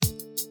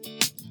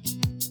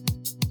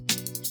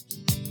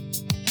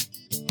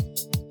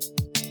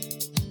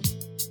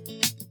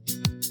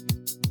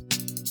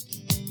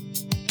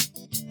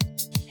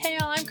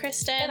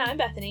Kristen. And I'm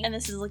Bethany. And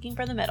this is Looking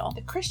for the Middle,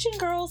 the Christian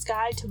Girl's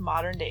Guide to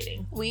Modern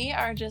Dating. We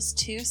are just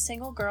two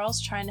single girls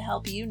trying to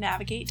help you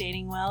navigate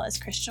dating well as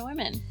Christian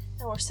women.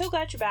 And we're so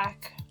glad you're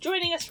back,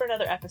 joining us for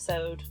another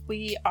episode.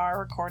 We are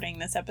recording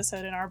this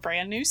episode in our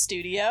brand new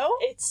studio.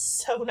 It's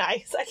so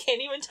nice. I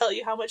can't even tell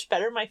you how much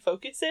better my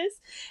focus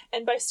is.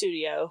 And by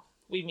studio,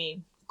 we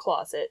mean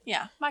closet.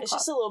 Yeah, It's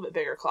just a little bit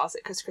bigger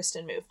closet because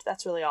Kristen moved.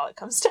 That's really all it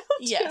comes down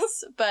to.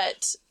 Yes,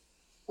 but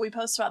we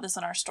posted about this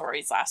on our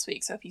stories last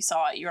week, so if you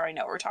saw it, you already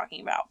know what we're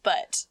talking about.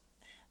 But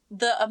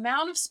the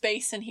amount of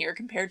space in here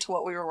compared to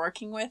what we were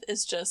working with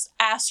is just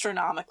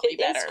astronomically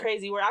better. It's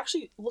crazy. We're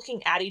actually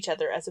looking at each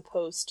other as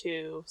opposed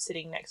to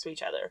sitting next to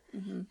each other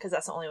because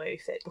that's the only way we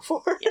fit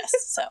before. Yes,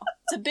 so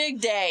it's a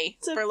big day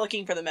for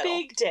Looking for the Middle.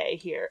 Big day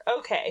here.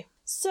 Okay,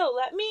 so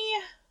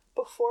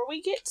before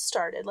we get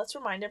started, let's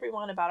remind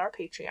everyone about our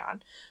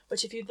Patreon,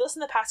 which if you've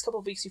listened the past couple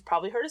of weeks, you've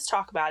probably heard us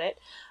talk about it.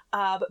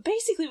 But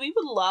basically, we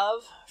would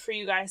love for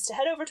you guys to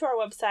head over to our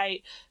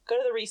website, go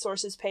to the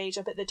resources page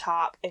up at the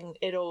top, and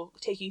it'll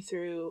take you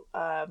through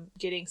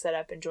getting set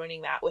up and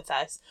joining that with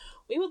us.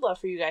 We would love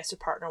for you guys to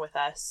partner with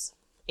us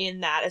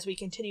in that as we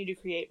continue to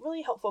create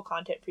really helpful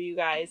content for you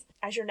guys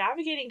as you're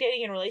navigating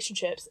dating and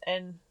relationships,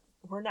 and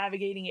we're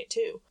navigating it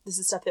too. This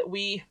is stuff that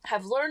we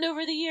have learned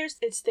over the years.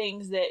 It's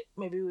things that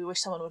maybe we wish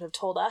someone would have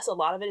told us. A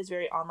lot of it is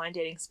very online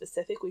dating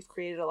specific. We've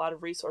created a lot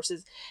of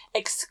resources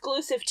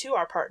exclusive to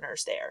our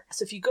partners there.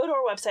 So if you go to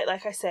our website,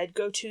 like I said,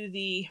 go to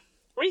the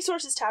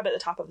resources tab at the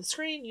top of the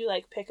screen. You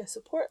pick a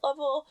support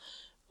level,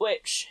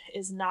 which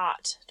is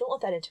not, don't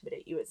let that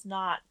intimidate you. It's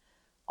not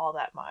all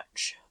that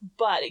much,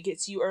 but it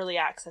gets you early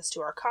access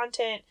to our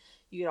content.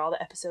 You get all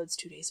the episodes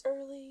 2 days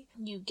early.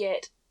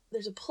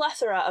 There's a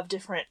plethora of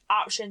different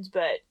options,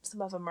 but some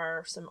of them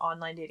are some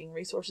online dating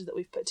resources that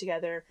we've put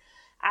together,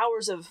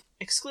 hours of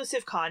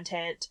exclusive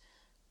content,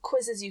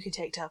 quizzes you can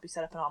take to help you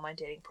set up an online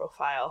dating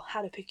profile,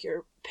 how to pick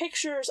your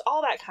pictures,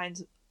 all that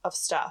kinds of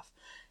stuff.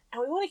 And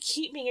we want to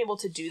keep being able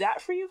to do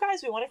that for you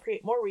guys. We want to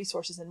create more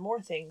resources and more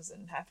things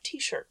and have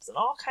t-shirts and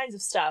all kinds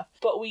of stuff,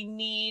 but we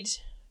need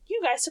you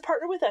guys to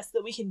partner with us so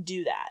that we can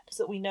do that,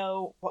 so that we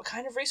know what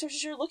kind of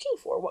resources you're looking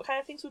for, what kind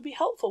of things would be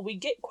helpful. We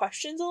get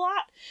questions a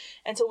lot,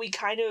 and so we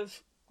kind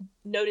of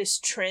notice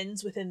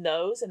trends within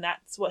those, and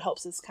that's what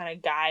helps us kind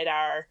of guide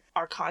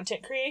our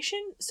content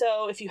creation.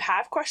 So if you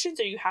have questions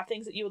or you have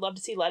things that you would love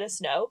to see, let us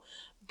know,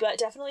 but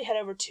definitely head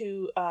over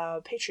to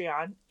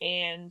Patreon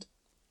and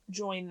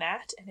join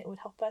that, and it would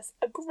help us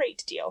a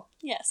great deal.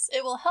 Yes,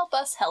 it will help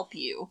us help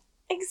you.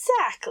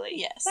 Exactly.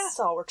 Yes. That's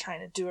all we're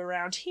trying to do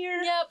around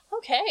here. Yep.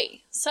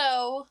 Okay.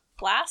 So,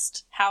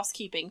 last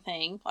housekeeping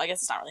thing. Well, I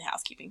guess it's not really a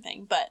housekeeping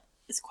thing, but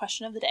it's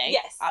question of the day.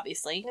 Yes.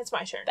 Obviously. It's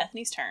my turn.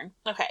 Bethany's turn.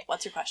 Okay.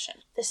 What's your question?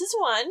 This is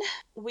one.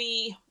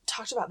 We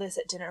talked about this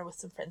at dinner with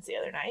some friends the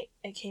other night.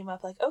 It came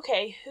up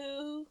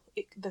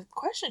the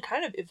question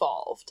kind of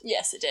evolved.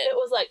 Yes, it did. It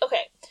was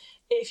okay,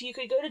 if you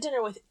could go to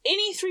dinner with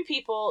any 3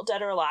 people,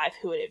 dead or alive,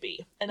 who would it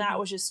be? And that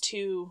was just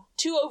too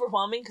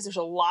overwhelming because there's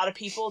a lot of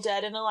people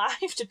dead and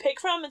alive to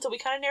pick from. And so we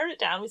kind of narrowed it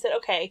down. We said,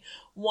 okay,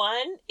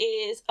 1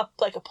 is a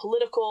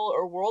political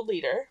or world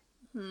leader.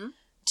 Mm-hmm.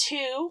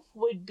 2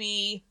 would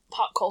be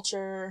pop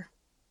culture,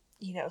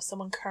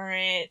 someone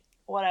current,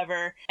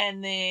 whatever.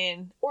 And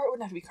then, or it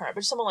wouldn't have to be current,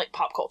 but just someone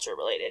pop culture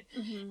related.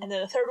 Mm-hmm. And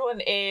then the 3rd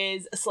one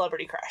is a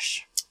celebrity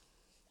crush.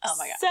 Oh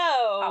my God. So,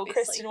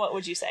 obviously. Kristen, what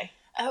would you say?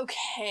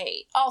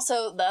 Okay.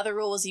 Also, the other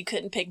rule was you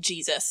couldn't pick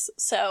Jesus.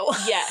 So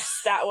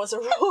yes, that was a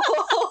rule.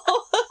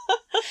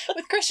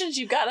 With Christians,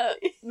 you've got to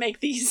make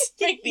these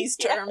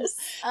terms.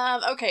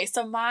 Yes. Okay,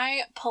 so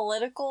my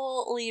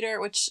political leader,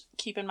 which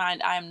keep in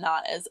mind I am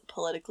not as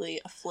politically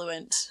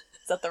affluent,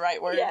 is that the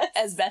right word? Yes.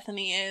 As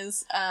Bethany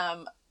is.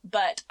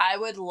 But I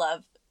would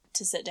love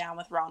to sit down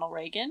with Ronald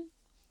Reagan.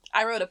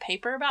 I wrote a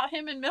paper about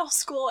him in middle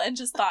school and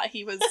just thought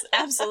he was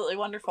absolutely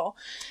wonderful.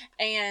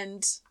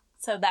 And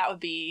so that would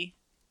be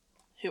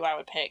who I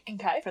would pick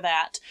for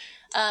that.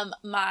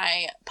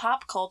 My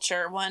pop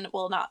culture one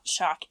will not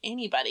shock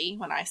anybody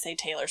when I say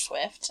Taylor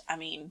Swift. I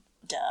mean,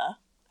 duh.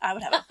 I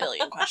would have a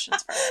billion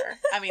questions for her.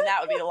 I mean, that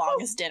would be the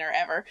longest dinner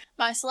ever.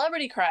 My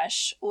celebrity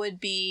crush would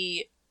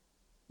be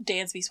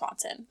Dansby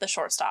Swanson, the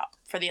shortstop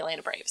for the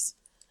Atlanta Braves.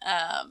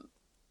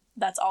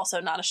 That's also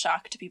not a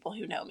shock to people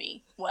who know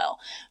me well,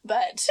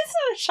 but it's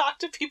not a shock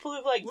to people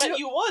who've met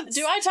you once.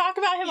 Do I talk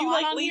about him a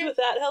lot on lead here? With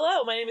that?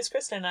 Hello, my name is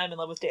Kristen, and I'm in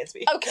love with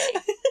Dansby. Okay.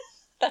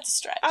 That's a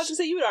stretch. I was going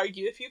to say, you would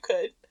argue if you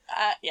could.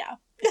 Yeah.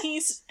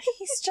 He's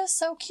just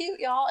so cute,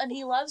 y'all, and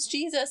he loves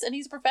Jesus, and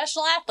he's a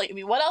professional athlete. I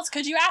mean, what else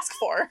could you ask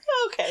for?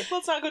 Okay,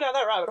 let's not go down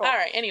that rabbit hole. All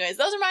right, anyways,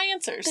 those are my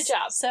answers. Good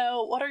job.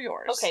 So, what are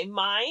yours? Okay,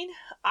 mine,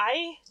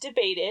 I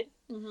debated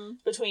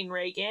between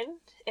Reagan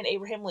and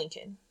Abraham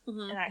Lincoln,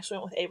 and I actually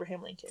went with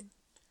Abraham Lincoln.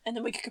 And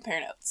then we could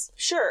compare notes.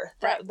 Sure.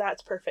 Right.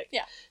 That's perfect.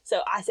 Yeah.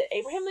 So I said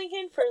Abraham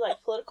Lincoln for,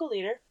 like, political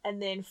leader.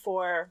 And then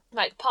for,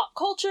 like, pop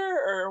culture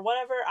or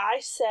whatever, I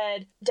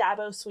said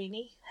Dabo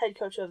Sweeney, head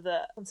coach of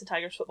the Clemson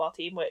Tigers football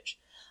team, which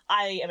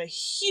I am a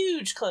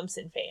huge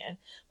Clemson fan.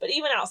 But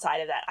even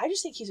outside of that, I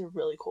just think he's a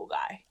really cool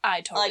guy.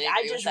 I totally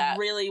agree with that.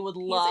 Really would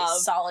love...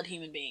 He's a solid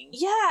human being.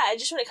 Yeah,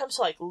 just when it comes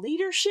to, like,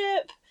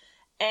 leadership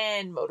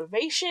and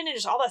motivation and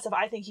just all that stuff,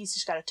 I think he's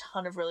just got a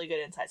ton of really good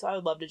insight. So I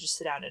would love to just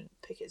sit down and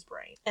pick his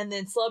brain. And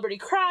then celebrity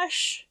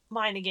crush,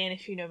 mine again,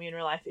 if you know me in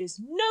real life,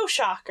 is no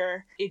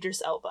shocker.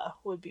 Idris Elba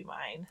would be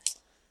mine.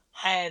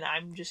 And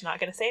I'm just not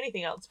going to say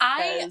anything else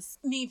because...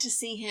 I need to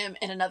see him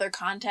in another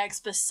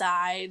context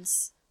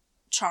besides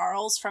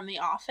Charles from The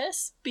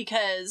Office,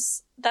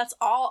 because that's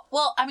all...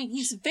 Well, I mean,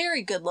 he's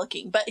very good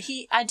looking, but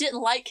I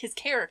didn't like his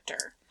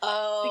character.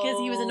 Oh, because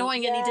he was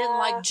annoying and he didn't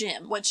like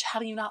Jim, which,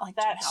 how do you not like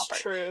Jim Halpert?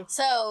 That's true.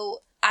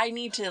 So I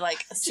need to,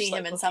 like, see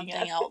him like in something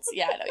else.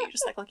 Yeah, I know, you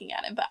just like looking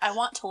at him, but I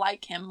want to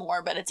like him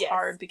more, but it's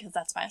hard because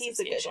that's my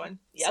association. He's a good one.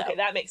 Yeah, okay,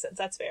 that makes sense.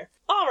 That's fair.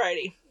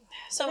 Alrighty.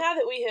 So now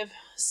that we have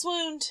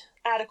swooned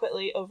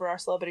adequately over our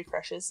celebrity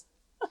crushes,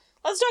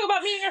 let's talk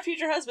about meeting our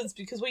future husbands,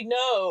 because we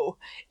know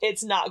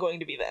it's not going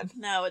to be them.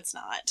 No, it's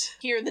not.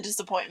 Hear the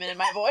disappointment in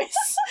my voice.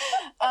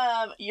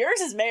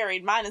 Yours is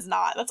married, mine is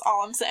not. That's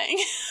all I'm saying.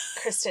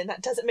 Kristen,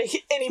 that doesn't make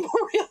it any more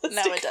realistic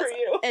no, it for doesn't.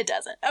 you. It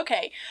doesn't.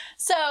 Okay,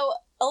 so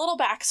a little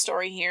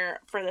backstory here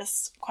for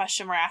this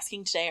question we're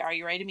asking today. Are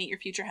you ready to meet your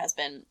future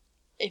husband?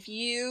 If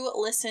you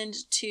listened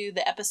to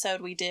the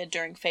episode we did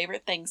during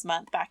Favorite Things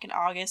Month back in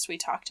August, we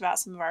talked about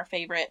some of our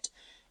favorite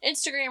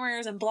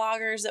Instagrammers and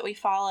bloggers that we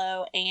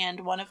follow,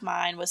 and one of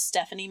mine was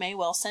Stephanie Mae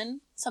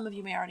Wilson. Some of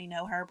you may already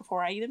know her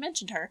before I even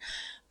mentioned her,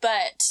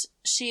 but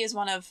she is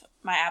one of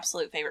my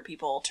absolute favorite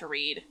people to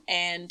read,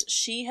 and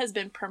she has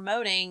been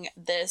promoting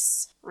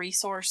this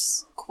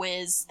resource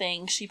quiz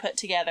thing she put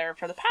together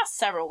for the past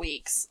several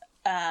weeks,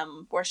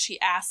 where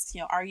she asks,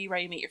 are you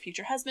ready to meet your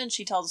future husband?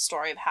 She tells a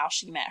story of how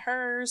she met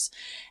hers,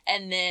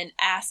 and then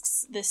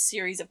asks this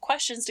series of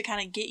questions to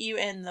kind of get you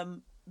in the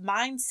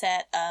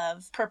mindset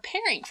of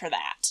preparing for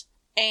that.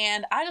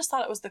 And I just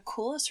thought it was the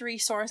coolest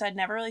resource. I'd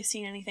never really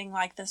seen anything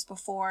like this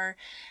before,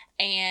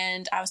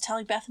 and I was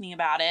telling Bethany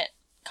about it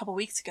a couple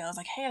weeks ago. I was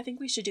like, hey, I think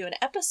we should do an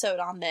episode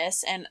on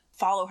this and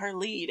follow her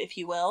lead, if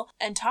you will,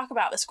 and talk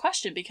about this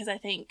question, because I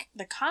think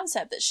the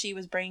concept that she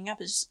was bringing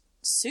up is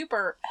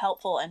super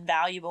helpful and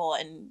valuable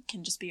and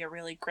can just be a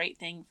really great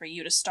thing for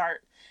you to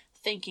start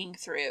thinking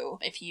through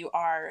if you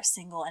are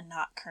single and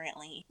not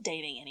currently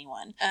dating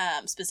anyone,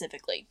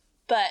 specifically.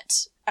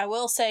 But I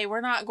will say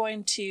we're not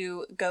going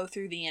to go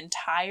through the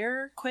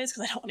entire quiz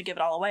because I don't want to give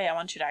it all away. I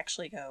want you to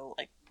actually go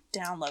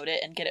download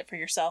it and get it for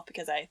yourself,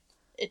 because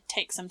it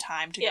takes some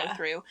time to go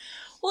through.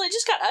 Well, it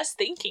just got us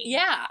thinking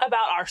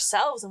about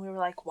ourselves, and we were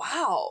like,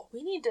 wow,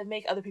 we need to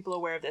make other people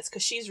aware of this,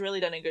 because she's really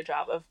done a good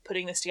job of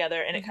putting this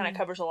together, and it kind of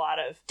covers a lot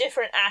of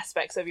different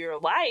aspects of your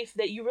life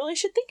that you really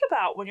should think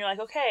about when you're like,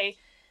 okay,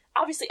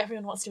 obviously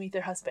everyone wants to meet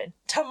their husband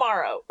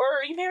tomorrow,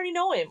 or you may already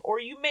know him, or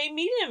you may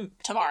meet him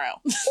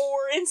tomorrow, or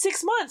in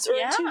 6 months, or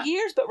in 2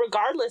 years. But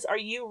regardless, are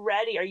you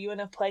ready? Are you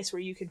in a place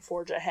where you can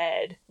forge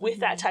ahead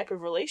with that type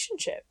of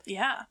relationship?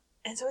 Yeah.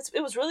 And so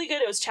it was really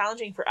good. It was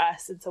challenging for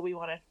us, and so we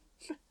want to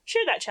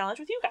share that challenge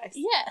with you guys.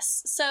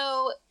 Yes.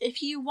 So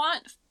if you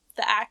want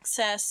the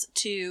access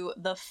to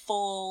the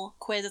full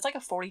quiz, it's like a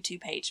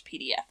 42-page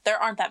PDF. There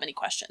aren't that many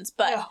questions,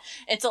 but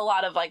it's a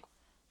lot of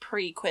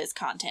pre-quiz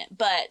content.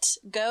 But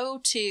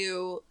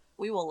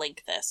we will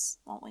link this,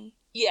 won't we?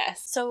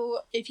 Yes. So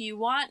if you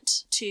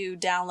want to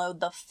download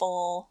the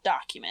full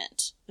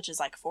document, which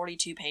is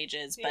 42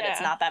 pages, but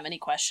it's not that many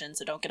questions,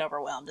 so don't get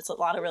overwhelmed. It's a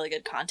lot of really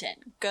good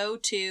content. Go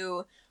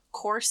to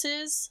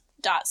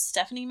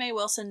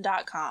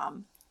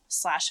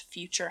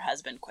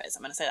courses.stephaniemaewilson.com/future-husband-quiz.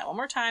 I'm going to say that one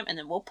more time, and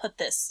then we'll put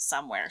this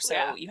somewhere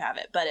so you have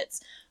it. But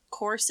it's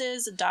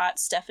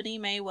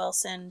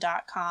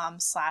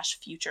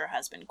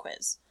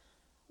courses.stephaniemaewilson.com/future-husband-quiz.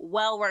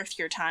 Well worth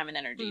your time and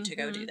energy to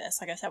go do this.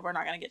 Like I said, we're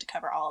not going to get to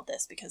cover all of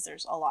this because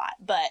there's a lot,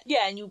 but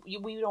and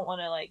we don't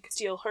want to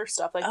steal her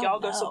stuff. Y'all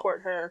go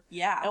support her,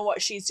 and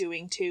what she's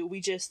doing too.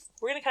 We're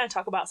going to kind of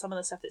talk about some of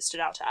the stuff that stood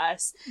out to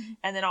us,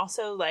 and then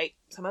also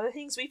some of the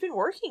things we've been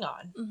working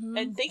on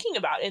and thinking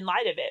about in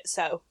light of it.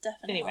 So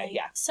definitely. Anyway,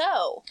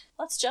 so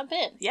let's jump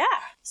in.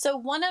 So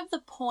one of the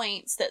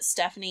points that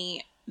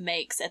Stephanie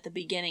makes at the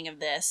beginning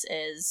of this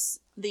is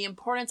the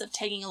importance of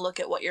taking a look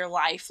at what your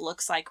life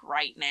looks like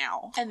right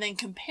now, and then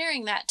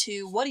comparing that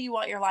to what do you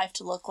want your life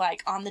to look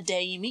like on the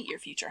day you meet your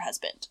future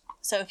husband.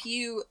 So if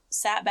you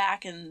sat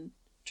back and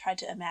tried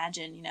to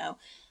imagine,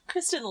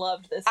 Kristen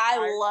loved this part.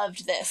 I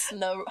loved this.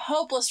 And the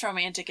hopeless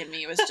romantic in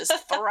me was just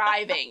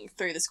thriving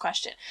through this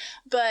question.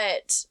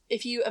 But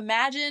if you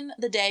imagine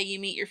the day you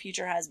meet your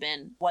future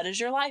husband, what does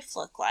your life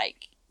look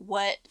like?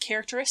 What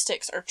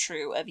characteristics are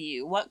true of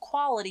you? What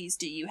qualities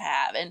do you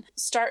have? And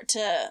start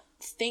to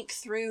think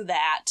through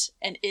that.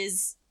 And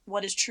is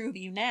what is true of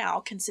you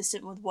now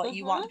consistent with what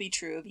you want to be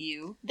true of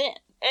you then?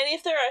 And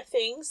if there are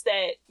things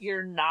that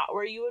you're not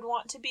where you would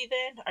want to be,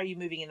 then are you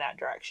moving in that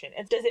direction?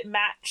 And does it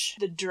match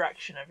the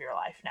direction of your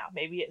life now?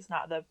 Maybe it's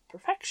not the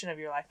perfection of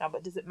your life now,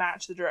 but does it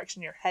match the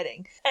direction you're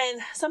heading?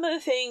 And some of the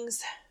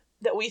things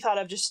that we thought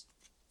of just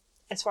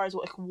as far as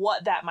like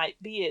what that might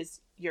be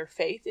is your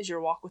faith, is your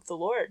walk with the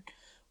Lord,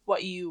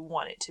 what you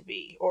want it to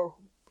be, or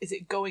is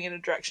it going in a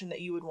direction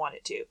that you would want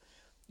it to?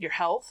 Your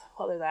health,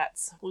 whether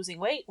that's losing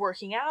weight,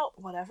 working out,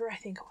 whatever.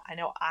 I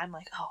know I'm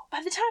like, oh,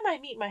 by the time I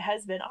meet my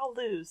husband, I'll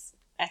lose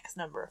X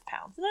number of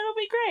pounds and it'll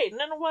be great and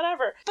then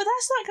whatever. But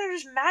that's not going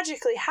to just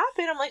magically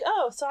happen. I'm like,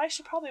 oh, so I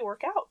should probably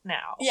work out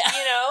now. Yeah.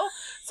 You know?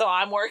 So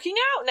I'm working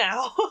out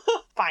now.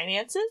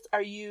 Finances,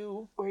 are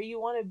you where you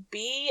want to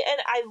be?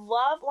 And I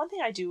love, one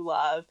thing I do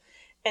love,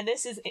 and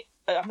this is,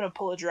 I'm going to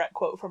pull a direct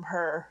quote from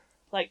her.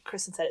 Like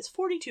Kristen said, it's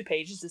 42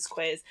 pages, this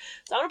quiz.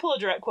 So I'm going to pull a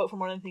direct quote from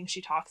one of the things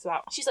she talks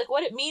about. She's like,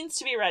 what it means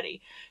to be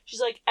ready.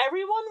 She's like,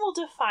 everyone will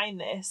define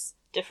this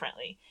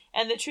differently.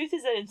 And the truth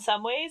is that in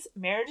some ways,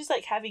 marriage is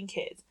like having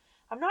kids.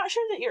 I'm not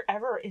sure that you're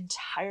ever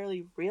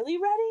entirely really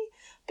ready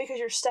because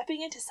you're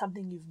stepping into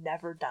something you've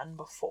never done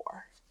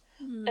before.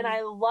 Mm. And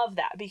I love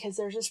that because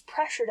there's this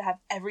pressure to have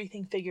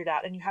everything figured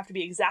out and you have to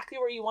be exactly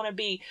where you want to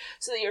be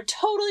so that you're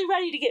totally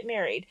ready to get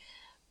married.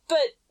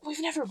 But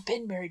we've never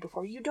been married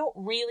before. You don't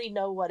really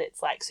know what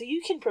it's like. So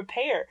you can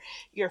prepare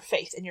your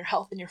faith and your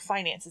health and your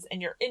finances and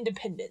your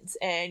independence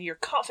and your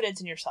confidence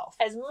in yourself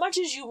as much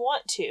as you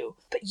want to.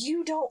 But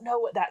you don't know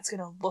what that's going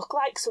to look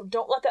like. So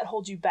don't let that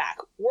hold you back.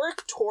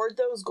 Work toward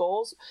those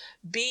goals.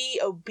 Be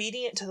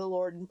obedient to the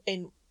Lord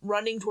in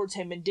running towards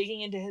Him and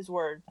digging into His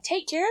Word.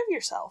 Take care of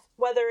yourself.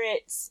 Whether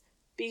it's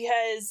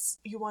because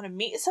you want to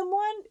meet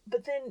someone,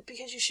 but then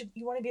because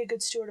you want to be a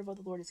good steward of what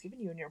the Lord has given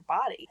you in your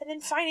body. And then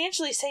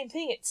financially, same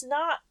thing. It's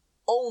not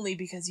only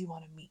because you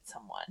want to meet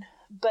someone,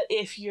 but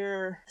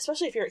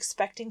especially if you're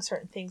expecting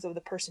certain things of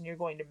the person you're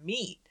going to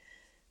meet,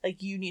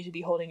 like you need to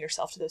be holding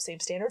yourself to those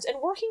same standards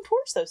and working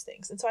towards those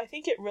things. And so I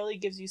think it really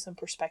gives you some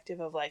perspective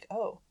of like,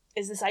 oh,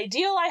 is this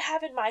ideal I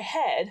have in my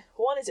head?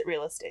 One, is it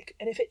realistic?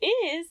 And if it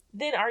is,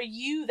 then are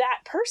you that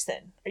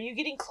person? Are you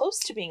getting close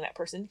to being that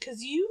person?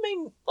 Because you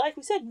may, like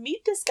we said,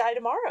 meet this guy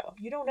tomorrow.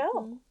 You don't know.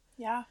 Mm-hmm.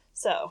 Yeah.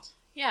 So.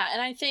 Yeah,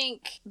 and I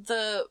think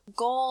the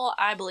goal,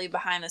 I believe,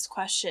 behind this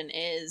question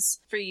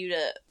is for you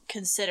to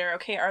consider,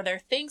 okay, are there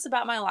things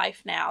about my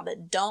life now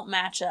that don't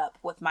match up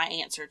with my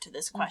answer to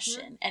this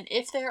question? Mm-hmm. And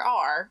if there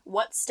are,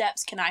 what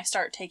steps can I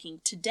start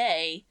taking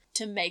today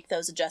to make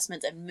those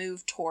adjustments and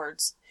move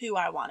towards who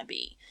I want to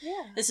be?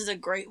 Yeah. This is a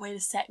great way to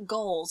set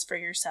goals for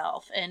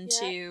yourself and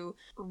to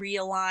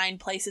realign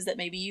places that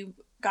maybe you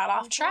got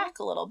off track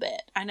a little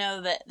bit. I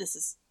know that this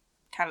is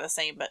kind of the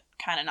same, but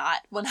kind of not.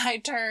 When I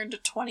turned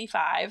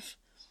 25,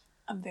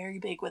 I'm very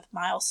big with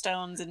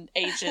milestones and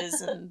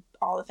ages and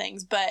all the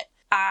things, but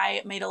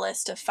I made a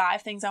list of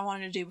 5 things I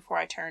wanted to do before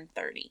I turned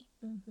 30.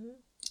 Mm-hmm.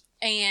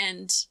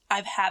 And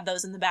I've had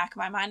those in the back of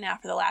my mind now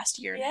for the last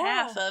year and a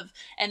half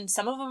and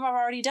some of them I've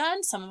already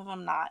done, some of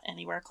them not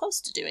anywhere close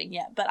to doing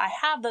yet, but I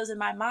have those in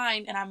my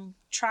mind and I'm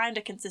trying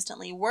to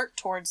consistently work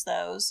towards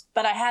those,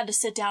 but I had to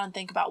sit down and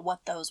think about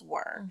what those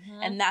were.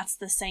 Mm-hmm. And that's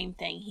the same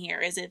thing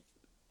here.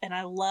 And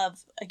I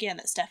love, again,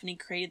 that Stephanie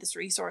created this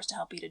resource to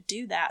help you to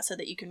do that so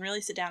that you can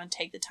really sit down and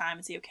take the time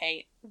and see,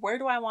 okay, where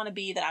do I want to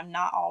be that I'm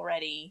not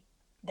already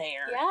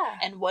there? Yeah.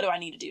 And what do I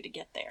need to do to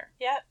get there?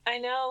 Yeah, I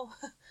know.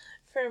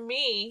 For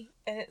me,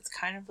 and it's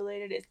kind of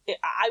related,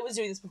 I was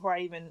doing this before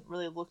I even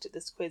really looked at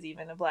this quiz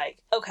even of like,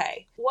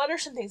 okay, what are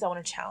some things I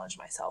want to challenge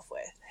myself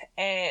with?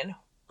 And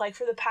like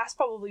for the past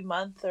probably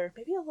month or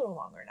maybe a little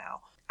longer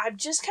now, I've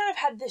just kind of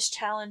had this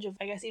challenge of,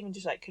 I guess, even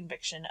just like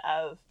conviction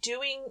of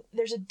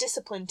there's a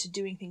discipline to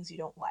doing things you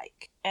don't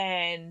like.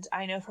 And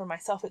I know for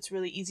myself, it's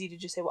really easy to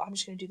just say, well, I'm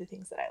just going to do the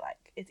things that I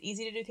like. It's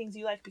easy to do things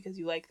you like because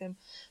you like them,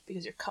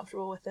 because you're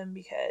comfortable with them,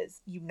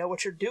 because you know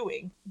what you're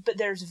doing. But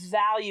there's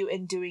value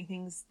in doing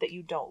things that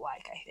you don't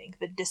like, I think.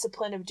 The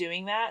discipline of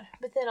doing that.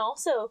 But then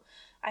also,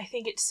 I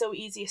think it's so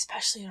easy,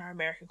 especially in our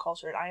American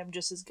culture, and I am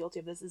just as guilty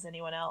of this as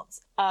anyone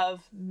else,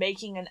 of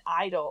making an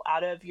idol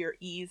out of your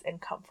ease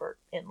and comfort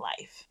in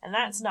life. And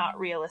that's not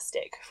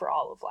realistic for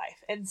all of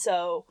life. And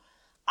so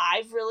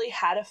I've really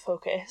had a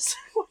focus,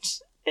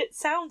 which it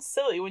sounds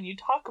silly when you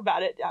talk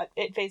about it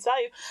at face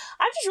value.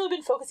 I've just really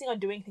been focusing on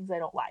doing things I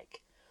don't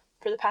like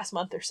for the past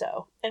month or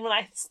so. And when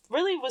I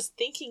really was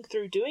thinking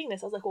through doing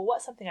this, I was like, well,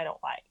 what's something I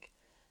don't like?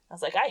 I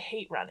was like, I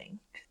hate running.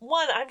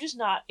 One, I'm just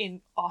not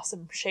in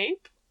awesome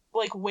shape.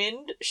 Like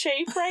wind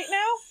shape right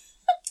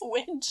now.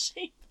 Wind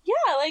shape.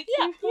 Yeah, like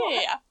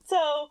yeah.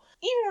 So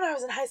even when I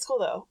was in high school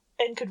though,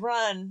 and could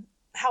run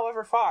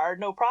however far,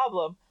 no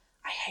problem,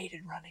 I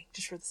hated running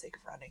just for the sake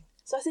of running.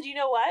 So I said, you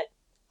know what?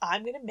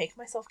 I'm gonna make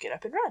myself get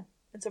up and run.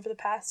 And so for the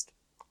past,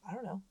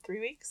 3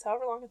 weeks,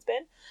 however long it's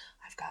been,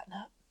 I've gotten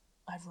up.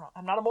 I've run.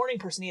 I'm not a morning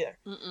person either.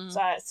 Mm-mm.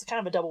 So it's kind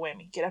of a double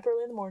whammy. Get up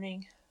early in the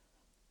morning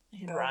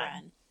and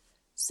run.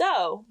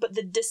 So, but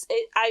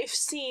I've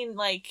seen,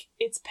 like,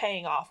 it's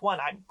paying off. One,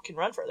 I can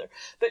run further.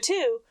 But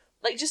two,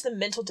 like, just the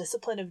mental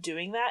discipline of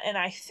doing that. And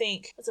I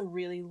think that's a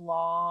really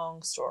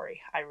long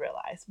story, I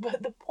realize.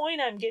 But the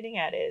point I'm getting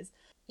at is,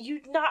 you're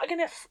not going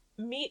to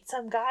meet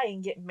some guy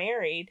and get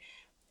married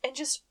and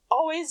just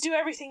always do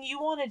everything you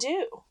want to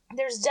do.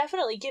 There's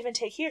definitely give and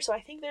take here. So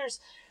I think there's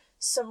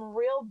some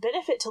real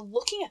benefit to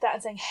looking at that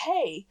and saying,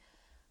 hey,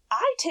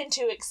 I tend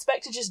to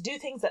expect to just do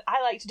things that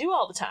I like to do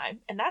all the time,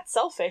 and that's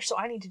selfish, so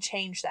I need to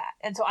change that.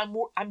 And so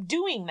I'm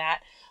doing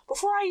that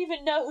before I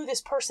even know who this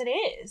person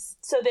is,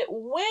 so that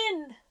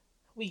when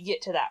we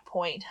get to that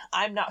point,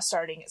 I'm not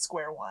starting at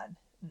square one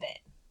then.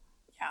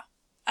 Yeah,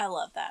 I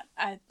love that.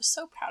 I was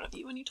so proud of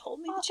you when you told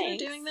me that you were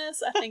Thanks. doing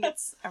this. I think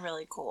it's a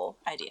really cool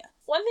idea.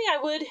 One thing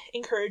I would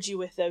encourage you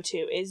with, though,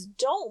 too, is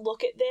don't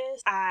look at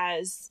this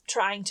as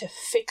trying to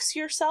fix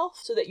yourself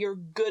so that you're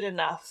good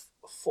enough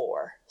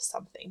for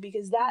something,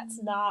 because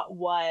that's not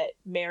what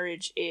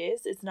marriage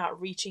is. It's not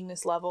reaching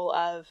this level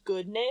of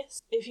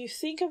goodness. If you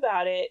think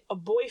about it, a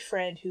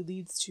boyfriend who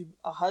leads to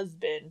a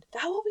husband,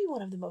 that will be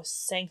one of the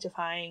most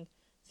sanctifying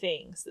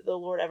things that the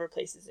Lord ever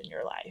places in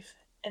your life.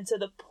 And so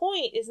the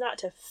point is not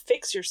to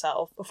fix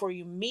yourself before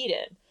you meet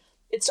him.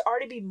 It's to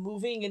already be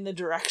moving in the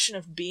direction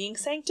of being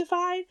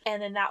sanctified,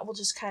 and then that will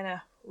just kind of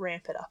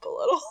ramp it up a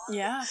little.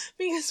 Yeah.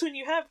 Because when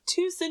you have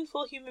two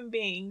sinful human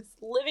beings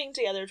living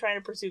together trying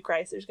to pursue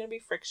Christ, there's going to be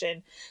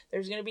friction,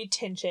 there's going to be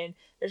tension,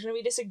 there's going to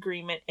be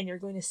disagreement, and you're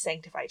going to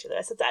sanctify each other.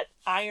 That's that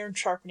iron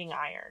sharpening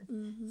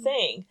iron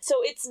thing. So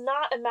it's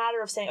not a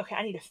matter of saying, okay,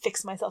 I need to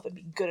fix myself and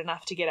be good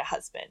enough to get a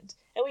husband.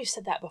 And we've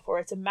said that before.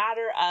 It's a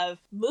matter of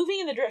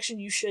moving in the direction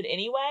you should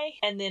anyway,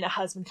 and then a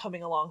husband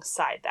coming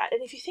alongside that.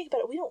 And if you think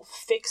about it, we don't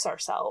fix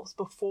ourselves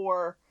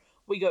before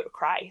we go to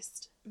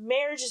Christ.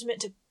 Marriage is meant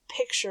to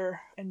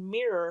picture and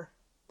mirror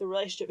the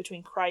relationship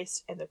between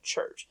Christ and the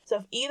church. So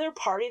if either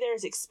party there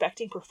is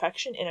expecting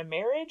perfection in a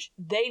marriage,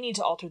 they need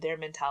to alter their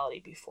mentality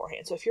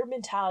beforehand. So if your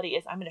mentality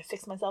is, I'm going to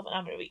fix myself and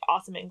I'm going to be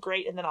awesome and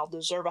great and then I'll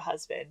deserve a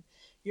husband,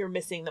 you're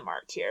missing the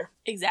mark here.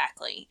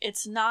 Exactly.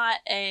 It's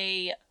not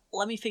a,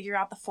 let me figure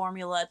out the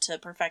formula to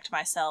perfect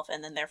myself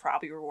and then therefore I'll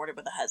be rewarded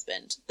with a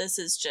husband. This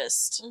is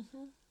just,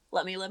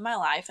 let me live my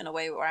life in a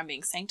way where I'm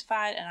being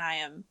sanctified and I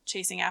am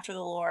chasing after the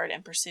Lord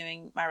and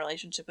pursuing my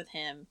relationship with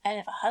him. And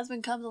if a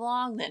husband comes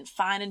along, then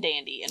fine and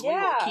dandy, and we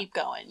will keep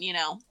going, you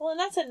know? Well, and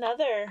that's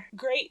another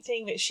great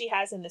thing that she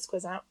has in this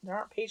quiz. There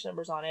aren't page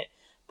numbers on it,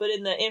 but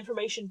in the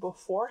information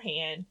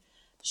beforehand,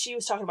 she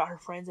was talking about her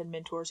friends and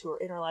mentors who were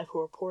in her life, who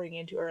were pouring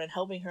into her and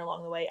helping her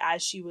along the way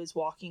as she was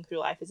walking through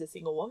life as a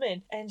single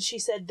woman. And she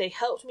said, they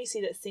helped me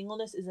see that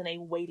singleness isn't a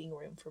waiting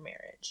room for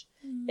marriage.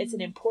 It's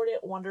an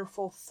important,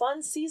 wonderful,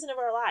 fun season of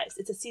our lives.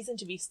 It's a season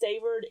to be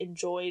savored,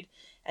 enjoyed,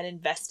 and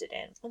invested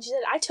in. And she said,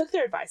 I took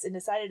their advice and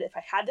decided if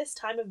I had this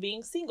time of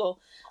being single,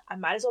 I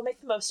might as well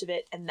make the most of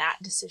it. And that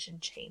decision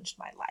changed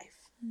my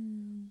life.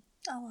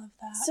 I love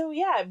that. So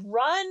yeah,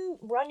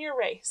 run your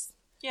race.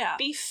 Yeah.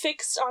 Be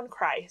fixed on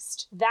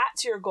Christ.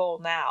 That's your goal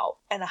now.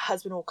 And a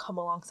husband will come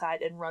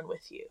alongside and run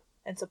with you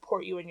and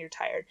support you when you're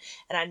tired.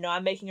 And I know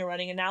I'm making a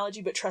running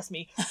analogy, but trust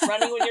me,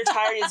 running when you're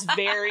tired is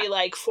very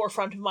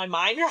forefront of my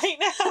mind right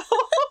now.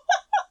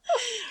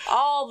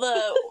 All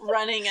the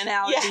running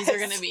analogies are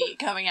going to be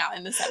coming out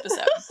in this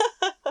episode.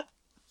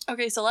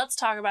 Okay, so let's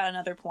talk about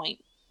another point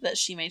that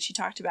she made. She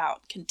talked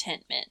about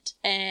contentment.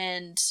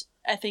 And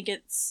I think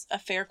it's a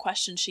fair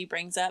question she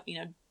brings up. You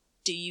know,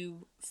 do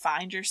you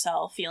find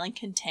yourself feeling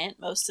content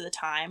most of the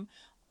time?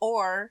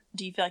 Or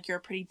do you feel like you're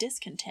a pretty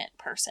discontent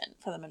person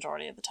for the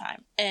majority of the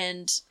time?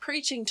 And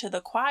preaching to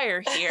the choir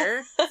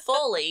here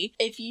fully,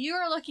 if you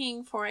are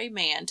looking for a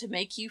man to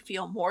make you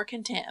feel more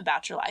content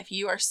about your life,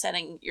 you are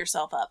setting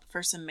yourself up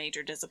for some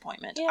major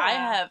disappointment. Yeah. I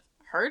have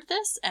heard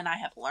this and I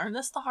have learned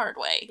this the hard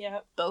way.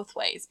 Yep. Both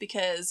ways.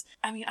 Because,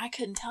 I mean, I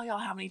couldn't tell y'all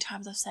how many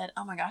times I've said,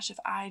 oh my gosh, if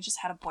I just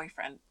had a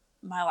boyfriend,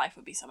 my life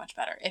would be so much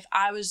better. If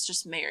I was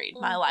just married,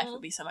 my life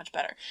would be so much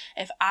better.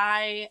 If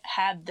I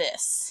had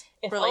this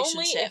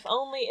relationship. If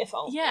only.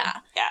 Yeah.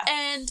 Yeah.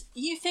 And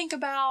you think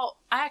about,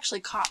 I actually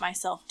caught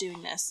myself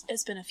doing this.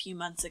 It's been a few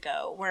months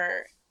ago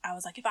where I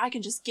was like, if I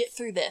can just get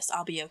through this,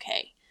 I'll be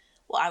okay.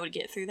 Well, I would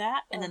get through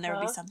that, and then there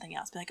would be something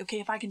else. Be like, okay,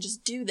 if I can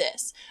just do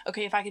this.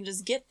 Okay, if I can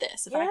just get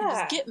this. If I can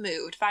just get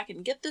moved. If I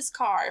can get this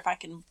car. If I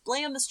can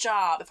land this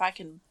job. If I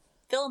can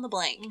fill in the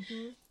blank.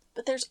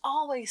 But there's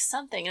always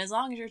something. And as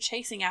long as you're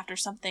chasing after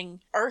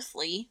something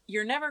earthly,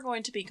 you're never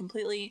going to be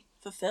completely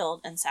fulfilled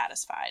and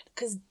satisfied.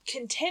 Because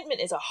contentment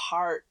is a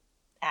heart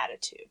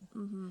attitude.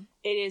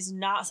 It is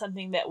not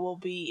something that will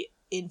be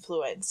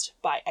influenced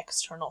by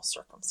external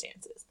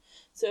circumstances.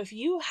 So if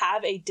you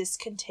have a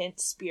discontent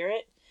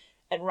spirit,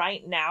 and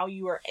right now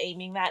you are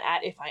aiming that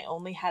at, if I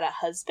only had a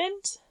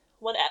husband,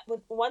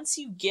 once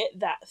you get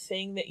that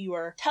thing that you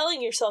are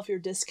telling yourself you're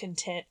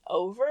discontent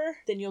over,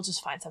 then you'll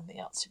just find something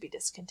else to be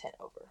discontent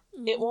over.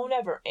 It won't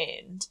ever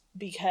end,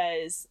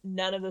 because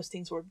none of those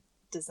things were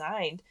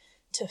designed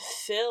to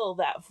fill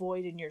that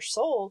void in your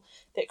soul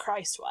that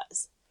Christ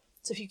was.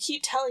 So if you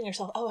keep telling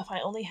yourself, oh, if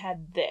I only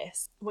had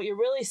this, what you're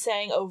really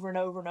saying over and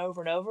over and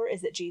over and over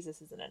is that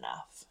Jesus isn't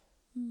enough.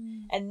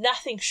 And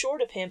nothing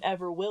short of him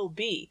ever will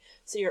be.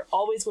 So you're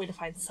always going to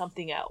find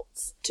something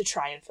else to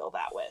try and fill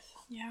that with.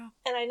 Yeah.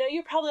 And I know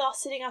you're probably all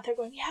sitting out there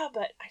going, yeah,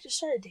 but I just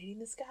started dating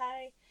this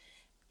guy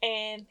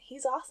And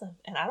he's awesome.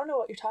 And I don't know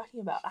what you're talking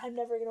about. I'm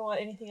never going to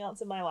want anything else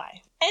in my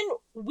life. And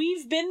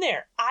we've been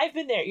there. I've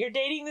been there. You're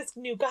dating this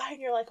new guy and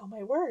you're like, oh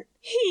my word,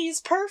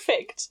 he's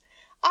perfect.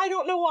 I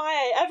don't know why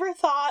I ever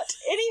thought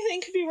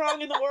anything could be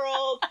wrong in the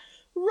world.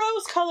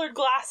 Rose-colored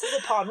glasses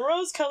upon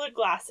rose-colored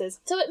glasses.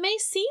 So it may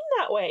seem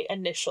that way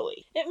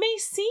initially. It may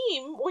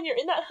seem, when you're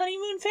in that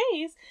honeymoon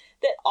phase,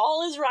 that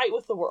all is right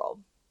with the world.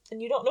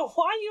 And you don't know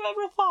why you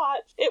ever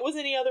thought it was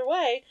any other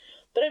way.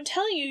 But I'm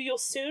telling you, you'll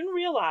soon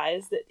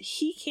realize that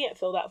he can't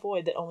fill that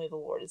void that only the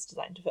Lord is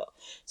designed to fill.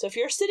 So if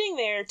you're sitting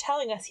there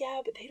telling us,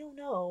 yeah, but they don't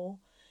know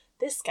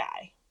this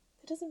guy,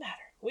 it doesn't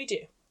matter. We do.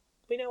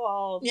 We know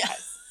all the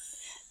guys.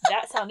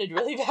 That sounded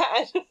really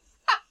bad.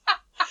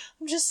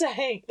 I'm just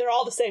saying, they're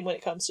all the same when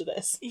it comes to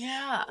this.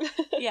 Yeah.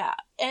 Yeah.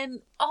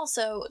 And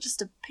also, just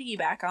to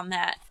piggyback on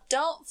that,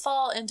 don't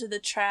fall into the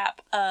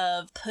trap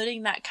of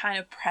putting that kind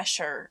of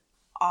pressure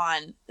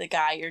on the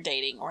guy you're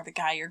dating or the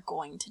guy you're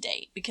going to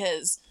date,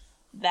 because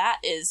that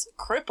is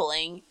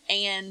crippling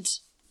and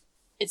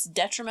it's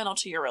detrimental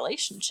to your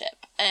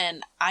relationship.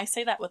 And I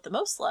say that with the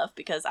most love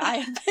because I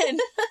have been,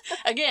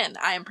 again,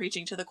 I am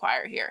preaching to the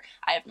choir here.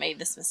 I have made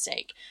this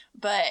mistake,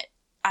 but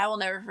I will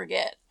never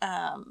forget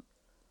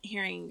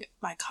hearing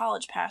my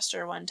college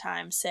pastor one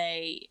time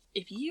say,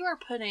 if you are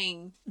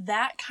putting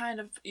that kind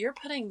of, you're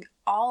putting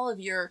all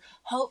of your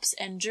hopes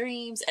and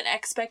dreams and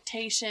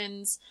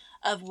expectations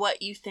of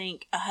what you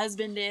think a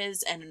husband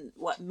is and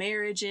what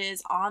marriage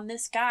is on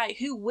this guy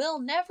who will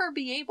never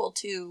be able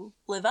to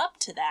live up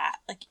to that.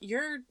 Like,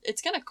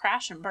 it's going to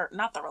crash and burn.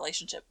 Not the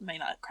relationship may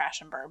not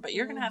crash and burn, but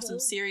you're going to have some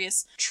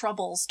serious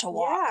troubles to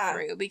walk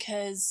through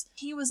because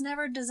he was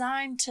never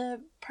designed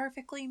to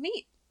perfectly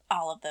meet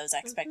all of those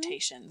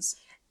expectations.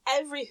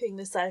 Everything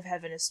this side of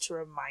heaven is to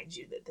remind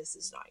you that this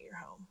is not your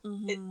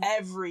home.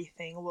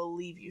 Everything will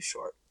leave you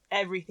short.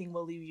 Everything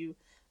will leave you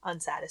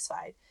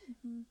unsatisfied.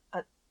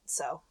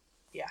 So,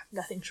 yeah,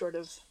 nothing short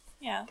of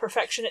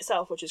perfection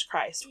itself, which is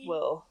Christ,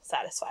 will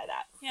satisfy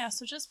that. Yeah,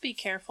 so just be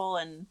careful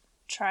and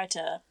try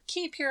to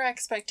keep your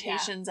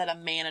expectations at a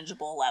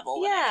manageable level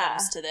when it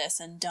comes to this,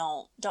 and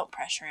don't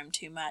pressure him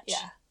too much.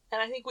 Yeah,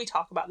 and I think we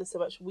talk about this so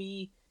much.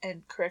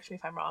 And correct me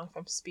if I'm wrong, if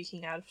I'm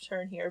speaking out of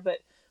turn here, but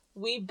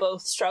we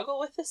both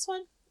struggle with this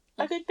one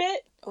a good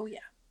bit. Oh,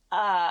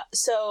 yeah.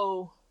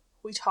 So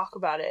we talk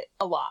about it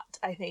a lot.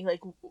 I think,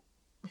 like,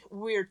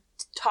 we're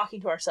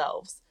talking to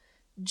ourselves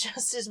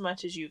just as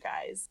much as you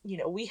guys. You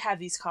know, we have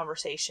these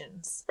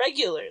conversations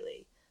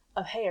regularly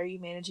of, hey, are you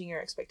managing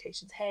your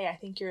expectations? Hey, I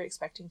think you're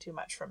expecting too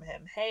much from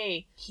him.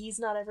 Hey, he's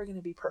not ever going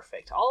to be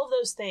perfect. All of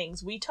those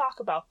things, we talk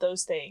about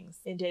those things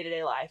in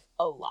day-to-day life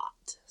a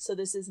lot. So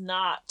this is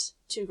not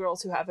two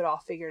girls who have it all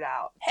figured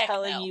out,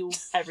 telling you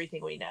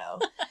everything we know.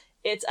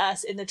 It's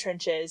us in the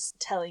trenches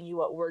telling you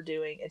what we're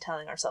doing and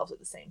telling ourselves at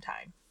the same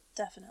time.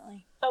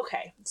 Definitely.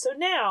 Okay, so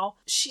now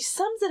she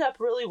sums it up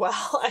really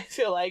well, I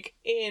feel like,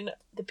 in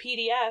the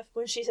PDF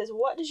when she says,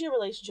 what does your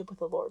relationship with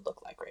the Lord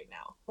look like right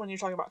now? When you're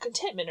talking about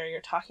contentment or you're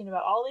talking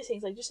about all these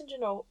things, like, just in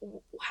general,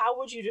 how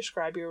would you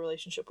describe your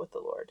relationship with the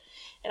Lord?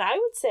 And I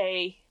would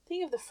say,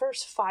 think of the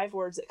first 5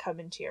 words that come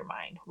into your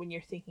mind when you're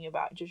thinking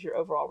about just your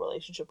overall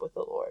relationship with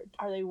the Lord.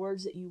 Are they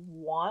words that you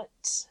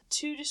want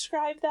to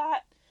describe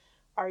that?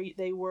 Are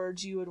they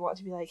words you would want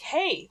to be like,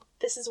 hey,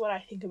 this is what I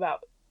think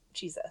about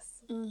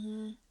Jesus?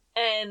 Mm-hmm.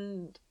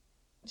 And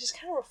just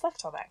kind of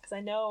reflect on that, because I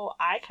know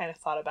I kind of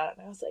thought about it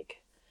and I was like,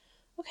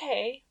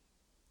 okay,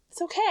 it's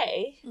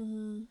okay,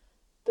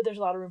 but there's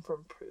a lot of room for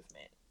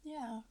improvement.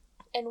 Yeah.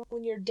 And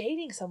when you're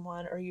dating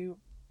someone or you're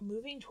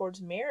moving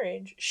towards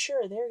marriage,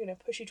 sure, they're going to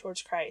push you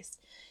towards Christ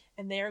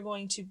and they're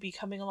going to be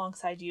coming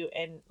alongside you,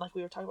 and like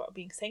we were talking about,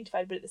 being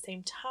sanctified, but at the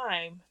same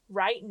time,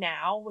 right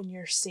now when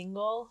you're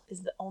single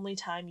is the only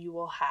time you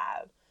will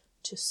have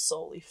to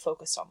solely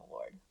focus on the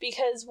Lord.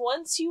 Because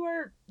once you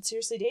are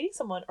seriously dating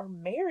someone or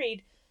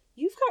married,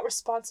 you've got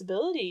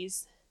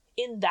responsibilities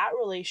in that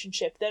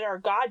relationship that are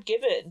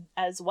God-given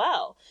as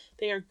well.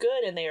 They are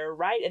good and they are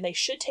right and they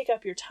should take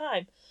up your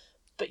time,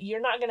 but you're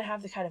not going to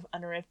have the kind of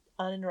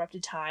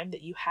uninterrupted time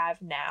that you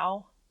have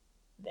now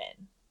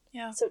then.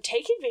 Yeah. So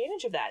take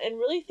advantage of that and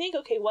really think,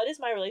 okay, what does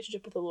my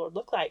relationship with the Lord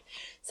look like?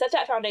 Set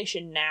that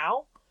foundation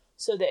now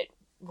so that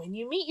when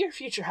you meet your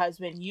future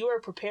husband, you are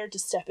prepared to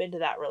step into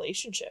that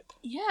relationship.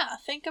 Yeah.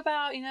 Think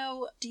about,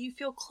 do you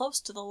feel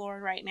close to the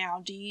Lord right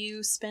now? Do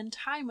you spend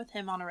time with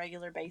him on a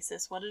regular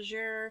basis? What does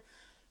your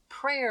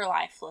prayer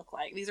life look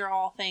like? These are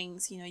all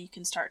things, you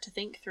can start to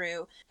think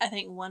through. I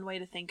think one way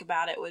to think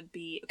about it would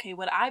be, okay,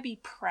 would I be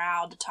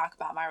proud to talk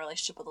about my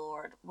relationship with the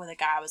Lord with a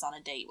guy I was on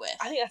a date with?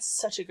 I think that's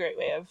such a great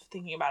way of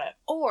thinking about it.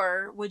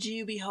 Or would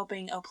you be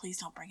hoping, oh, please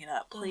don't bring it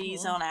up.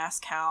 Please don't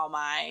ask how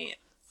my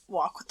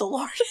walk with the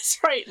Lord is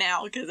right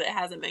now, because it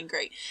hasn't been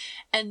great.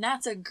 And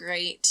that's a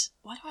great,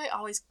 why do I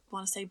always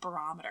want to say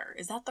barometer?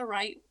 Is that the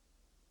right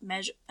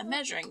a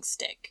measuring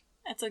stick?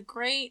 That's a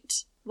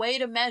great way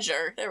to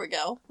measure. There we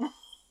go.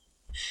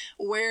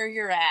 Where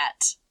you're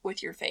at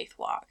with your faith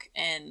walk.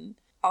 And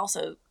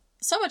also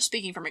so much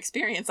speaking from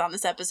experience on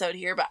this episode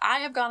here, but I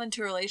have gone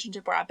into a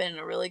relationship where I've been in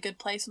a really good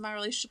place in my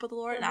relationship with the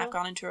Lord, and I've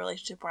gone into a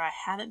relationship where I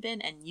haven't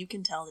been, and you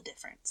can tell the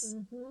difference.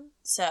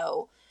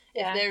 So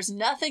if there's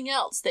nothing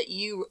else that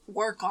you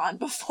work on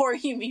before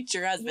you meet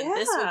your husband,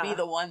 this would be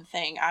the one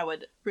thing I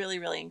would really,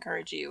 really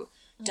encourage you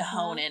to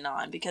hone in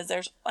on, because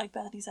there's, like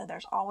Bethany said,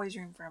 there's always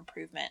room for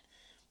improvement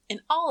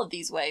in all of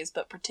these ways,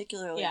 but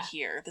particularly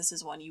here, this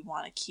is one you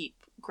want to keep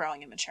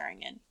growing and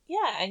maturing in.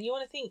 Yeah, and you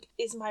want to think,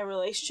 is my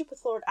relationship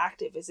with the Lord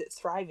active? Is it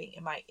thriving?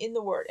 Am I in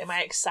the Word? Am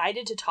I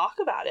excited to talk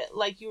about it?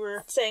 Like you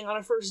were saying on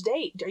a first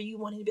date, are you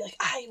wanting to be like,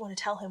 I want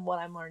to tell him what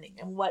I'm learning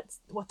and what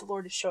the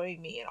Lord is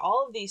showing me and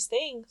all of these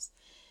things?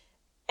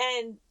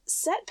 And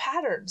set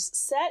patterns,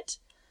 set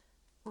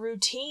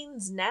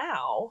routines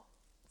now,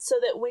 so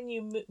that when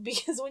you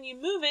because when you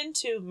move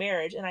into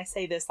marriage, and I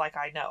say this like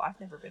I know, I've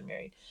never been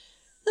married,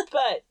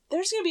 but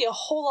there's going to be a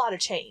whole lot of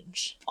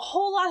change. A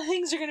whole lot of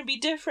things are going to be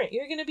different.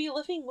 You're going to be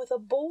living with a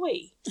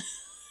boy.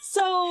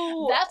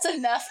 So that's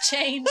enough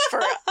change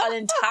for an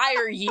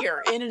entire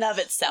year in and of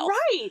itself.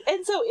 Right.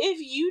 And so if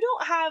you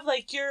don't have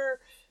like your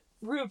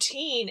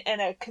routine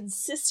and a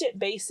consistent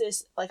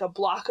basis, like a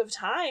block of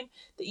time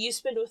that you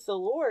spend with the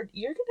Lord,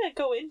 you're going to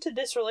go into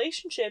this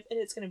relationship and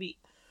it's going to be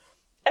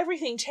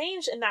everything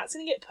changed, and that's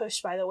going to get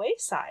pushed by the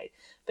wayside.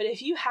 But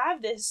if you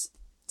have this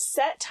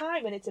set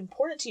time and it's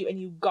important to you and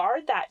you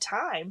guard that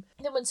time,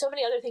 then when so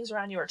many other things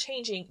around you are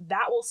changing,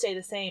 that will stay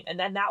the same, and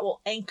then that will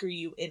anchor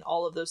you in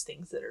all of those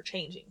things that are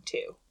changing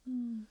too.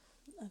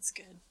 That's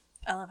good.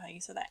 I love how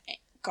you said that.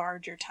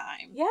 Guard your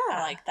time. Yeah.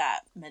 I like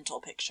that mental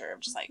picture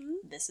of just like,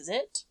 this is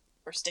it.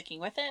 We're sticking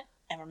with it,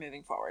 and we're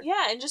moving forward.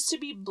 Yeah, and just to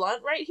be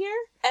blunt right here,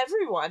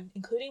 everyone,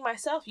 including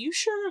myself, you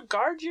sure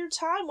guard your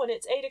time when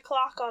it's 8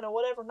 o'clock on a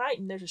whatever night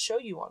and there's a show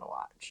you want to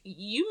watch.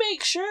 You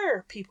make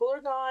sure people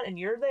are gone and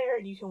you're there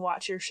and you can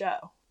watch your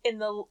show. In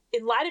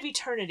light of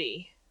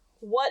eternity,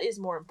 what is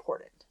more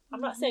important?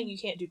 I'm not saying you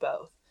can't do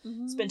both.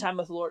 Spend time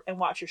with the Lord and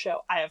watch your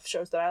show. I have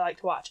shows that I like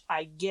to watch.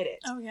 I get it.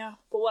 Oh, yeah.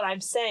 But what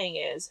I'm saying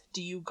is,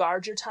 do you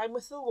guard your time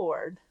with the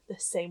Lord the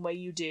same way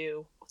you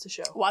do, what's the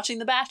show? Watching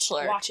The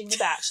Bachelor. Watching The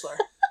Bachelor.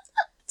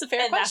 It's a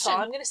fair question. And that's all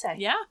I'm going to say.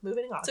 Yeah.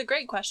 Moving on. It's a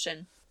great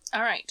question.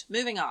 All right,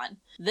 moving on.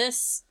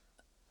 This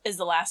is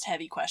the last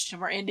heavy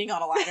question. We're ending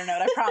on a lighter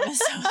note, I promise.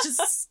 So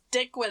just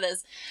stick with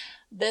us.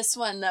 This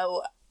one,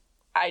 though,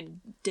 I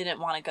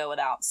didn't want to go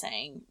without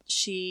saying.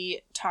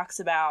 She talks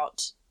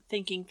about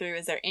thinking through,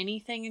 is there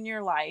anything in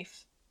your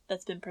life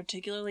that's been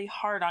particularly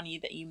hard on you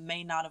that you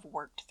may not have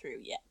worked through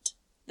yet?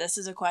 This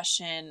is a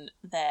question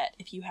that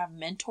if you have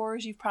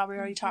mentors, you've probably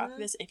already talked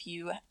through this. If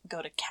you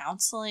go to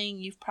counseling,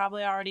 you've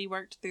probably already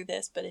worked through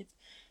this. But if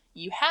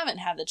you haven't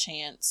had the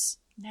chance,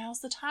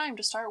 now's the time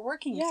to start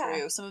working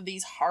through some of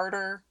these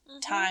harder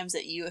times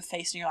that you have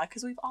faced in your life,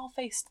 because we've all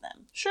faced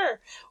them. Sure.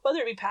 Whether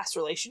it be past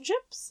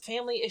relationships,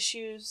 family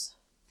issues,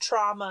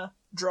 trauma,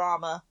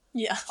 drama,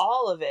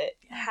 all of it.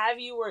 Have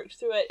you worked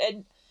through it?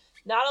 And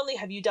not only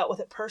have you dealt with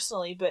it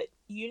personally, but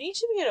you need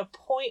to be at a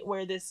point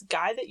where this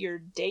guy that you're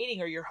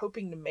dating or you're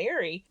hoping to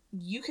marry,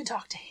 you can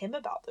talk to him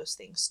about those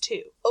things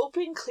too.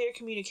 Open, clear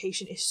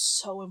communication is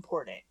so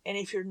important. And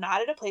if you're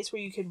not at a place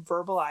where you can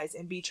verbalize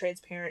and be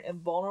transparent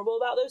and vulnerable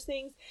about those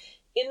things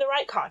in the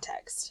right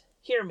context,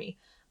 hear me.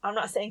 I'm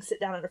not saying sit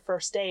down at a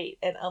first date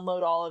and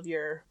unload all of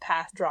your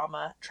past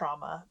drama,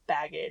 trauma,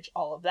 baggage,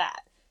 all of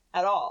that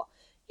at all.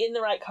 In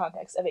the right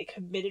context of a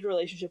committed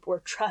relationship where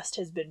trust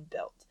has been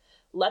built.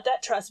 Let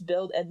that trust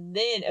build and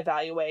then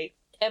evaluate,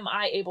 am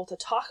I able to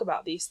talk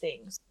about these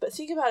things? But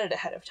think about it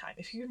ahead of time.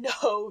 If you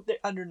know that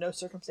under no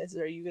circumstances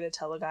are you going to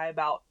tell a guy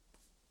about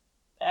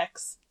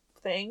X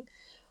thing,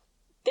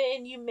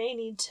 then you may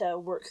need to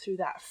work through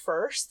that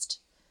first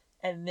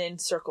and then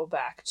circle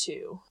back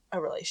to a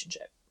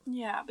relationship.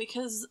 Yeah,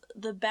 because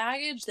the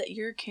baggage that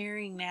you're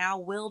carrying now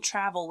will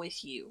travel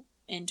with you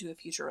into a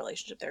future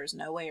relationship. There's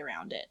no way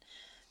around it.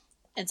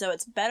 And so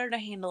it's better to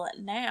handle it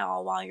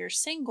now while you're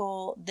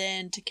single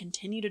than to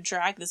continue to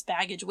drag this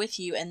baggage with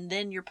you and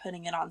then you're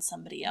putting it on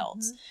somebody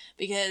else.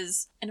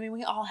 Because, I mean,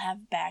 we all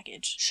have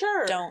baggage.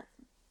 Sure. Don't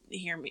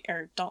hear me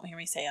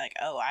say like,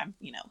 oh, I'm,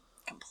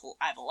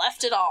 I've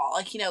left it all.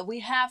 Like,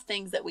 we have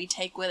things that we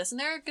take with us, and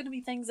there are going to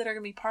be things that are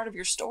going to be part of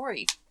your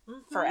story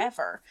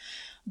forever.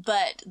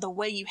 But the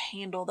way you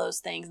handle those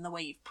things and the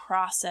way you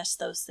process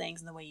those things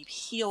and the way you've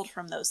healed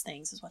from those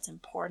things is what's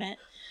important.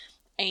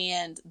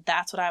 And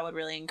that's what I would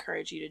really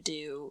encourage you to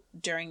do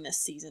during this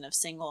season of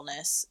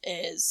singleness,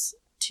 is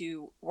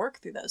to work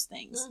through those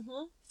things.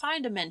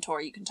 Find a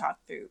mentor you can talk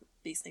through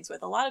these things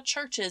with. A lot of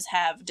churches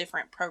have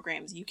different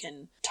programs. You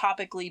can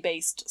topically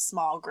based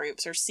small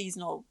groups or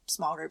seasonal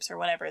small groups or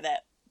whatever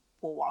that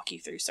will walk you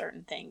through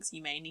certain things.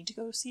 You may need to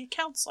go see a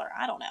counselor.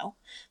 I don't know.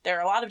 There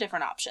are a lot of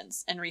different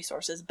options and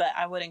resources, but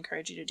I would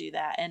encourage you to do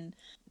that. And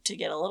to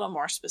get a little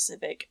more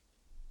specific,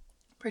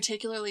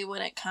 particularly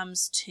when it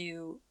comes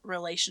to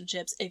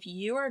relationships, if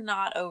you are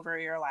not over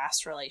your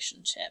last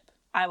relationship,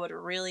 I would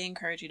really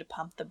encourage you to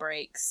pump the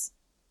brakes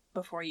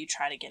before you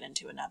try to get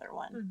into another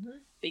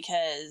one.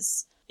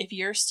 Because if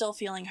you're still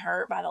feeling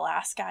hurt by the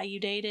last guy you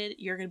dated,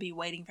 you're going to be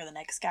waiting for the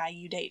next guy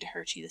you date to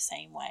hurt you the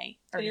same way.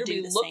 Or And you're to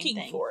do be the looking same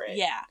thing. for it.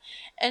 Yeah.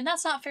 And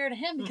that's not fair to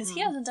him because he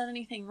hasn't done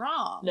anything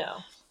wrong. No.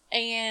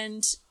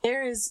 And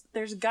there's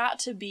got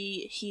to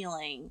be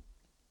healing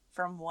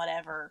from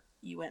whatever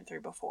you went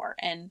through before.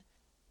 And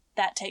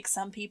that takes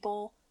some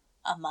people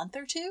a month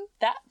or two.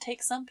 That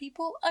takes some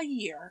people a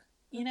year.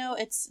 You know,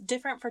 it's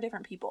different for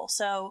different people.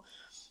 So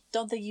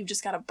don't think you've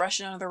just got to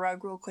brush it under the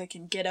rug real quick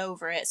and get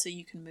over it so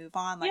you can move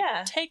on.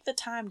 Like, take the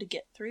time to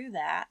get through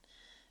that,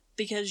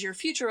 because your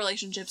future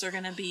relationships are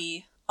going to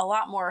be a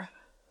lot more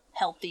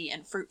healthy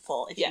and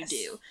fruitful if you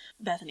do.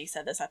 Bethany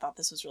said this. I thought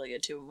this was really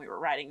good too when we were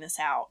writing this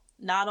out.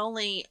 Not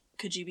only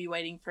could you be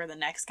waiting for the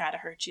next guy to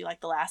hurt you like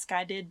the last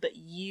guy did, but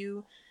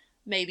you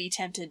may be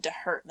tempted to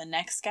hurt the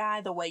next guy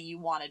the way you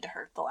wanted to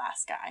hurt the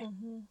last guy.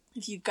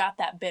 If you've got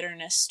that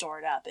bitterness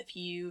stored up, if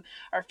you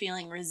are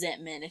feeling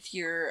resentment, if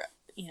you're,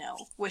 you know,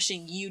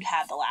 wishing you'd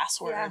had the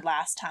last word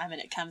last time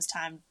and it comes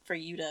time for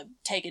you to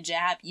take a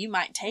jab, you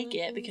might take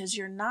it because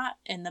you're not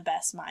in the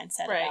best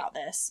mindset about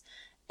this.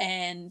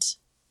 And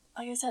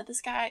like I said,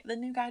 the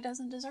new guy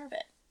doesn't deserve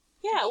it.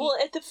 Yeah, well,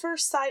 at the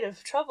first sight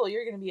of trouble,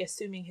 you're going to be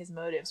assuming his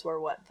motives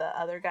were what the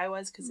other guy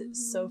was, because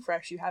it's so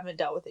fresh. You haven't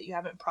dealt with it. You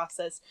haven't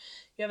processed.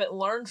 You haven't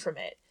learned from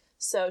it.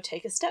 So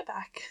take a step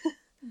back.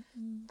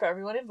 For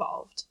everyone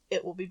involved,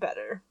 it will be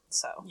better.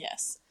 So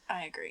yes,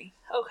 I agree.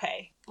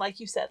 Okay, like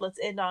you said, let's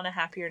end on a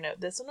happier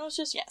note. This one was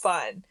just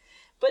fun,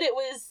 but it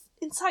was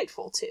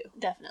insightful too.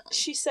 Definitely.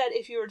 She said,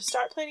 if you were to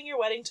start planning your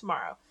wedding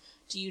tomorrow,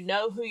 do you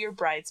know who your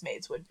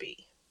bridesmaids would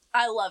be?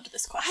 I loved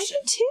this question.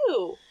 I did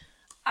too.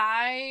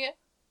 I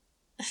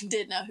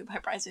did know who my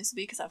bridesmaids would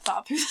be because I've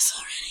thought through this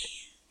already.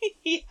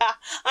 Yeah,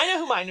 I know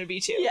who mine would be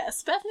too.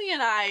 Yes, Bethany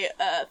and I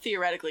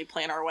theoretically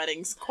plan our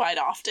weddings quite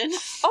often.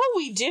 Oh,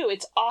 we do.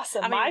 It's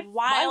awesome. I mean,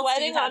 my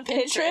wedding on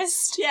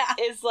Pinterest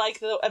is like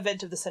the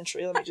event of the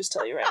century. Let me just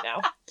tell you right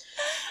now.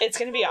 It's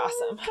going to be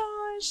awesome.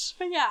 Oh gosh.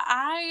 But yeah,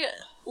 I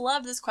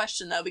love this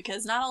question though,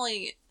 because not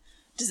only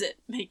does it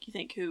make you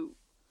think who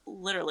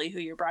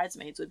your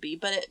bridesmaids would be,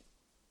 but it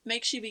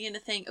makes you begin to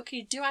think,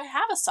 okay, do I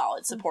have a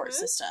solid support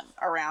system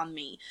around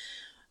me?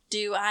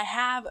 Do I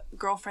have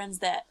girlfriends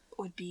that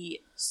would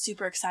be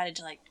super excited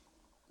to, like,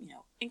 you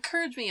know,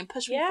 encourage me and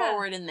push me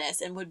forward in this,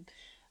 and would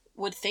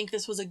think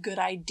this was a good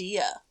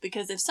idea?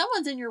 Because if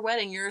someone's in your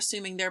wedding, you're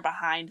assuming they're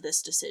behind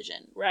this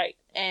decision. Right.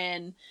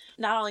 And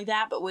not only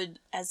that, but would,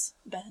 as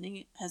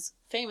Bethany has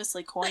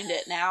famously coined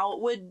it now,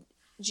 would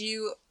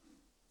you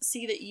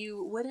see that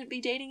you wouldn't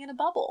be dating in a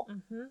bubble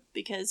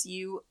because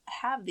you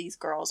have these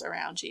girls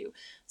around you?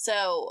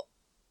 So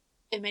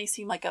it may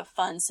seem like a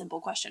fun, simple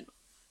question,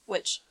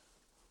 which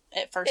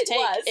at first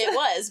it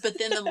was, but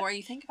then the more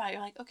you think about it,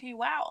 you're like, okay,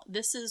 wow,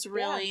 this is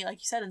really, like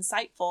you said,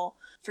 insightful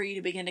for you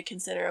to begin to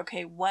consider,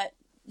 okay, what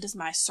does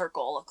my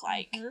circle look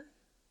like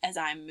as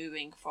I'm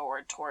moving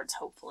forward towards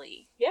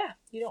hopefully you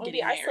don't want to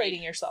be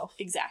isolating yourself.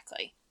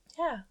 Exactly.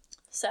 Yeah.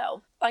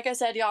 So, like I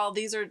said, y'all,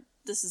 this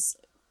is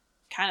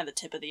kind of the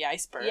tip of the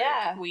iceberg.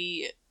 Yeah.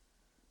 We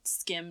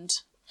skimmed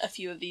a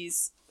few of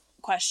these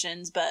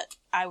questions, but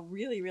I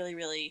really, really,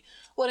 really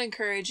would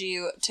encourage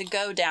you to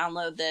go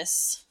download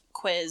this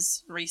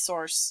quiz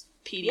resource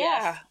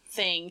PDF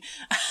thing.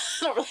 I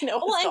don't really know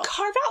what it's and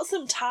called. carve out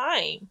some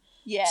time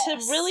to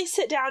really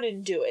sit down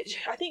and do it.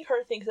 I think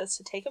her thinks that's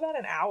to take about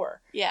an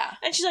hour. Yeah.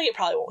 And she's like, it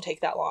probably won't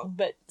take that long,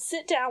 but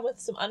sit down with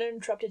some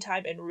uninterrupted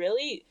time and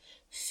really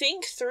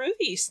think through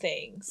these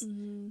things.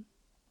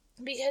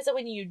 Because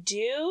when you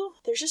do,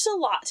 there's just a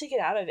lot to get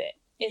out of it.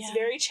 It's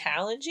very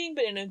challenging,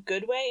 but in a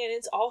good way. And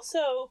it's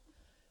also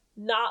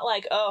not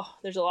like, oh,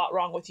 there's a lot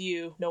wrong with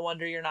you, no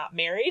wonder you're not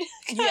married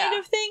kind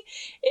of thing.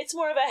 It's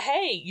more of a,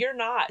 hey, you're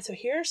not. So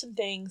here are some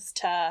things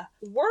to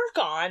work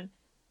on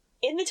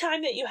in the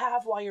time that you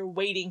have while you're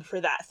waiting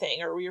for that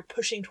thing, or you're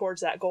pushing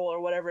towards that goal,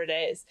 or whatever it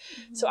is.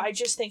 So I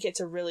just think it's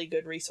a really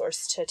good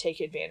resource to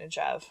take advantage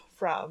of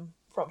from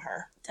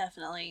her.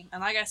 Definitely. And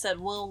like I said,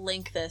 we'll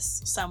link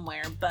this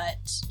somewhere,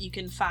 but you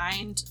can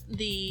find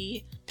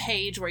the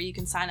page where you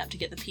can sign up to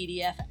get the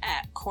PDF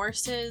at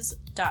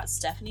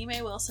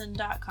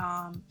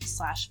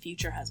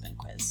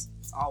courses.stephaniemaywilson.com/futurehusbandquiz.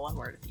 It's all one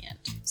word at the end.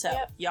 So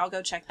y'all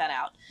go check that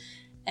out.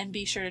 And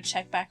be sure to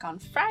check back on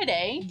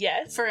Friday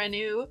for a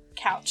new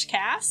couch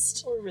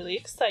cast. We're really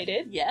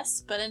excited.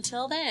 Yes, but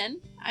until then,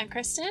 I'm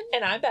Kristen.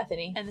 And I'm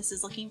Bethany. And this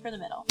is Looking for the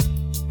Middle.